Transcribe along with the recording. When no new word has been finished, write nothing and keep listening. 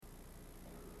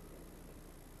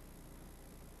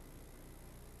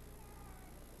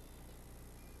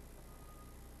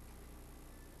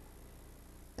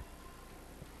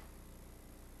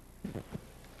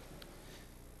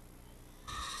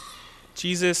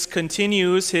Jesus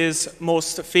continues his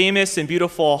most famous and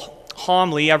beautiful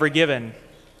homily ever given,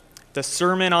 the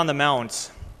Sermon on the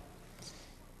Mount.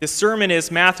 This sermon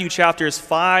is Matthew chapters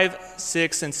 5,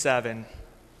 6, and 7.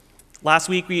 Last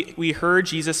week we heard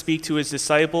Jesus speak to his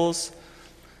disciples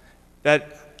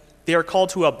that they are called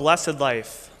to a blessed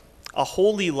life, a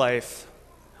holy life,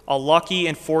 a lucky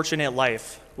and fortunate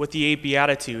life with the 8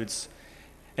 Beatitudes.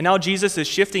 And now Jesus is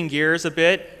shifting gears a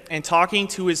bit and talking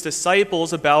to his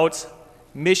disciples about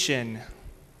mission.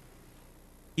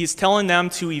 He's telling them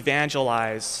to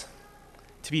evangelize,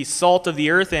 to be salt of the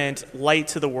earth and light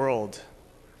to the world.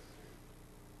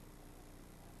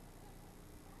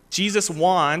 Jesus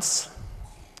wants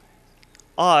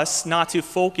us not to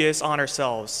focus on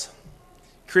ourselves.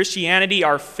 Christianity,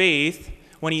 our faith,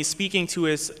 when he's speaking to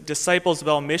his disciples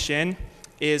about mission,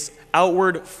 is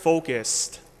outward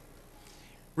focused.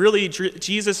 Really,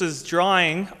 Jesus is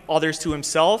drawing others to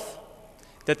himself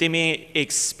that they may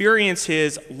experience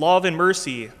his love and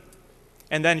mercy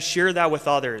and then share that with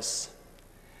others.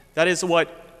 That is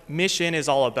what mission is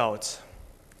all about.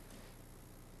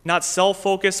 Not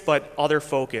self-focused, but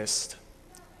other-focused.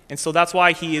 And so that's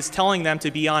why he is telling them to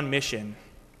be on mission.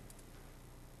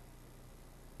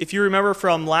 If you remember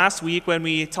from last week when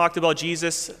we talked about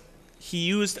Jesus, he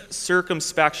used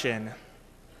circumspection.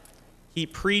 He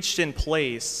preached in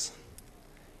place.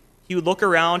 He would look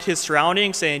around his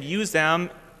surroundings and use them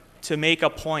to make a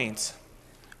point,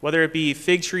 whether it be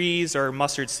fig trees or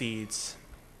mustard seeds.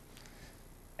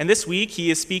 And this week, he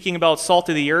is speaking about salt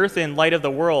of the earth and light of the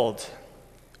world.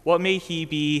 What may he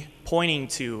be pointing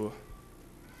to?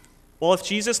 Well, if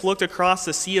Jesus looked across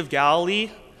the Sea of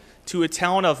Galilee to a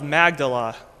town of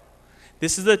Magdala,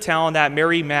 this is the town that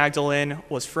Mary Magdalene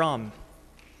was from.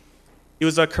 It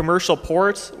was a commercial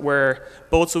port where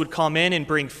boats would come in and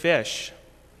bring fish.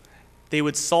 They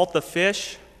would salt the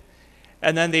fish,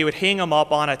 and then they would hang them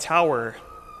up on a tower.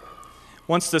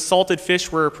 Once the salted fish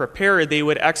were prepared, they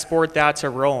would export that to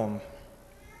Rome.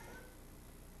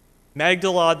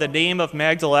 Magdala, the name of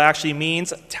Magdala actually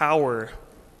means tower.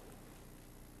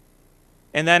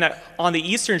 And then on the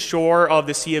eastern shore of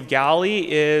the Sea of Galilee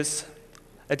is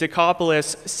a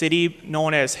Decapolis city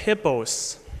known as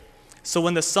Hippos. So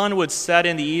when the sun would set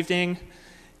in the evening,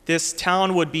 this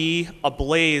town would be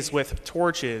ablaze with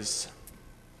torches.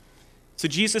 So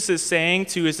Jesus is saying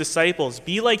to his disciples,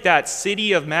 be like that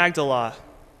city of Magdala,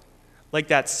 like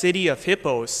that city of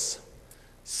Hippos,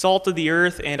 salt of the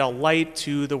earth and a light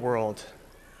to the world.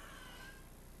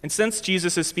 And since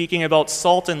Jesus is speaking about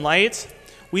salt and light,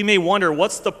 we may wonder,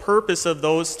 what's the purpose of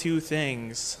those two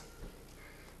things?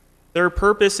 Their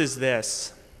purpose is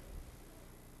this: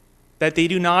 that they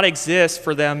do not exist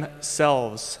for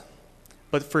themselves,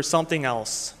 but for something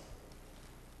else.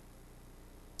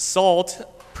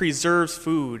 Salt preserves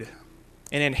food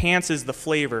and enhances the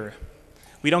flavor.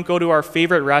 We don't go to our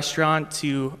favorite restaurant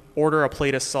to order a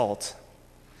plate of salt.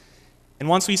 And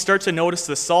once we start to notice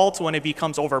the salt, when it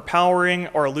becomes overpowering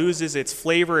or loses its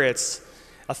flavor, its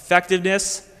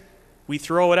effectiveness, we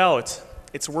throw it out.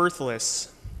 It's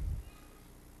worthless.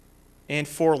 And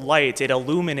for light, it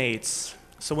illuminates.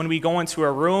 So when we go into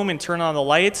a room and turn on the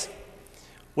light,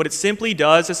 what it simply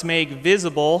does is make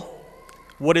visible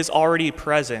what is already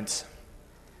present.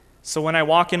 So when I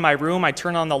walk in my room, I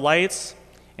turn on the lights,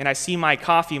 and I see my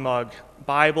coffee mug,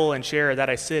 Bible, and chair that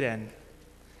I sit in.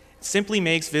 It simply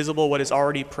makes visible what is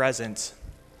already present.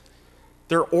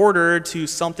 They're ordered to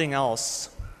something else.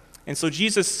 And so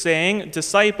Jesus is saying,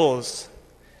 disciples,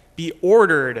 be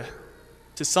ordered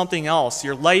to something else.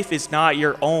 Your life is not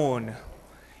your own.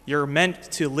 You're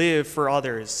meant to live for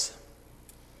others,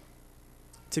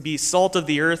 to be salt of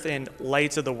the earth and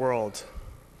light of the world.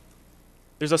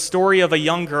 There's a story of a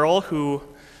young girl who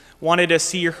wanted to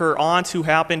see her aunt who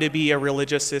happened to be a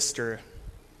religious sister.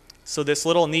 So this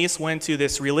little niece went to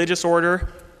this religious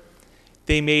order.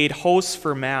 They made hosts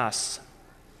for Mass.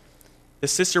 The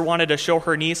sister wanted to show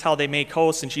her niece how they make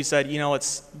hosts, and she said,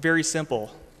 it's very simple.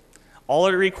 All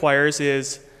it requires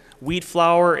is wheat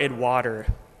flour and water.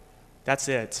 That's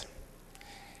it.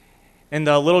 And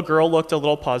the little girl looked a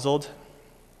little puzzled,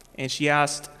 and she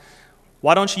asked,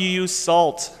 why don't you use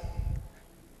salt?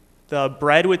 The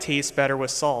bread would taste better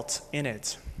with salt in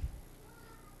it.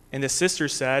 And the sister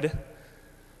said,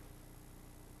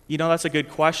 that's a good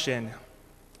question,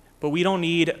 but we don't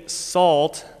need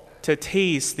salt to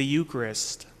taste the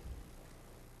Eucharist.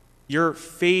 Your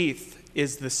faith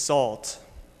is the salt.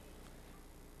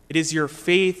 It is your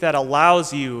faith that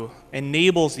allows you,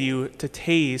 enables you to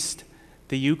taste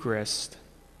the Eucharist.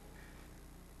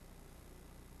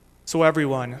 So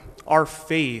everyone, our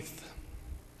faith,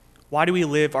 why do we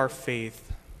live our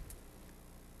faith?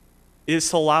 It is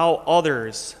to allow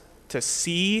others to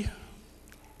see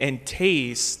and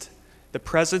taste the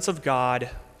presence of God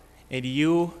in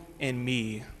you and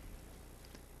me.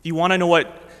 If you want to know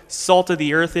what salt of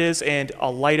the earth is and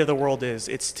a light of the world is,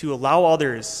 it's to allow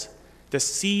others to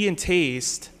see and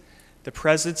taste the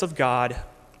presence of God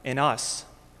in us.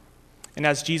 And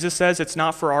as Jesus says, it's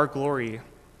not for our glory,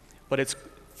 but it's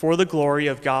for the glory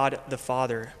of God the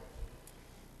Father.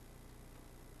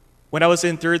 When I was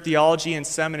in third theology in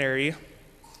seminary,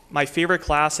 my favorite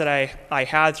class that I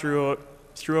had through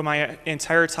my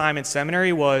entire time in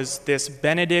seminary was this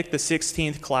Benedict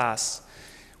XVI class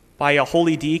by a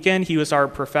holy deacon. He was our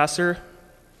professor.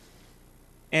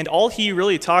 And all he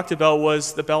really talked about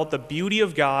was about the beauty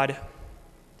of God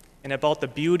and about the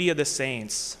beauty of the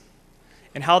saints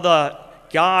and how the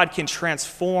God can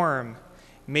transform,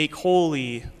 make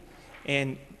holy,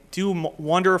 and do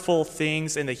wonderful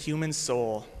things in the human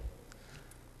soul.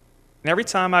 And every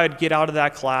time I would get out of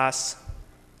that class,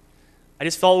 I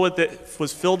just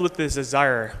was filled with this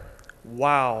desire.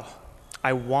 Wow,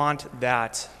 I want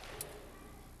that.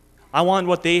 I want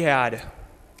what they had.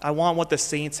 I want what the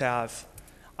saints have.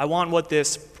 I want what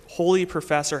this holy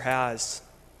professor has.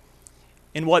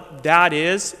 And what that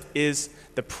is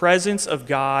the presence of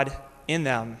God in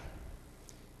them,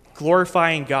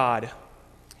 glorifying God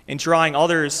and drawing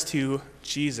others to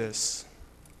Jesus.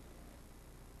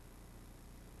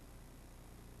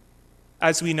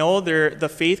 As we know, the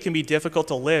faith can be difficult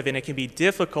to live, and it can be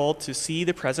difficult to see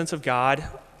the presence of God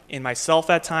in myself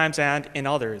at times and in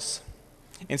others.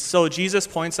 And so Jesus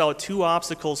points out two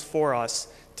obstacles for us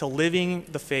to living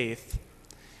the faith.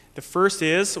 The first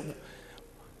is,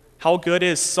 how good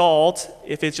is salt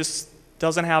if it just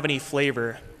doesn't have any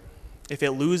flavor, if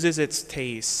it loses its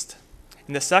taste?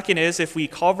 And the second is, if we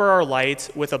cover our light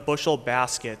with a bushel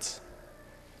basket.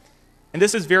 And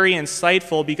this is very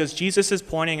insightful because Jesus is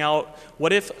pointing out,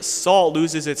 what if salt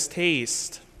loses its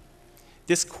taste?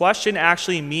 This question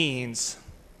actually means,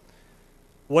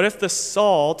 what if the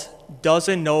salt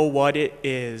doesn't know what it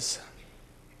is?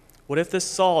 What if the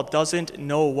salt doesn't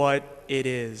know what it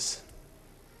is?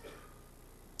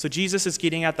 So Jesus is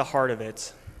getting at the heart of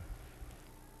it.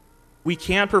 We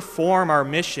can't perform our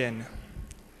mission.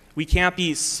 We can't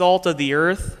be salt of the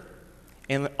earth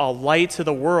and a light to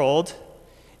the world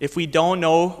if we don't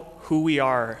know who we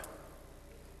are.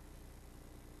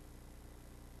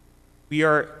 We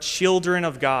are children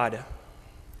of God.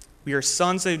 We are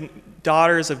sons and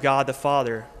daughters of God the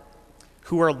Father,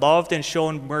 who are loved and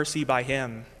shown mercy by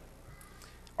Him.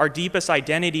 Our deepest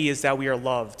identity is that we are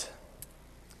loved.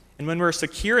 And when we're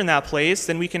secure in that place,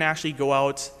 then we can actually go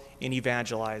out and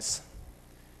evangelize,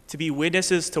 to be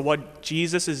witnesses to what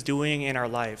Jesus is doing in our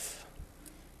life.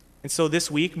 And so this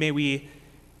week, may we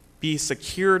be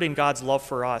secured in God's love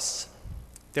for us,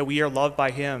 that we are loved by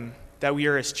Him, that we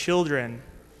are His children,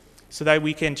 so that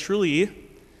we can truly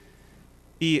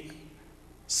be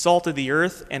salt of the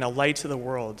earth and a light to the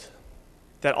world,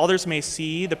 that others may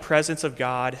see the presence of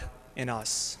God in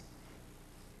us.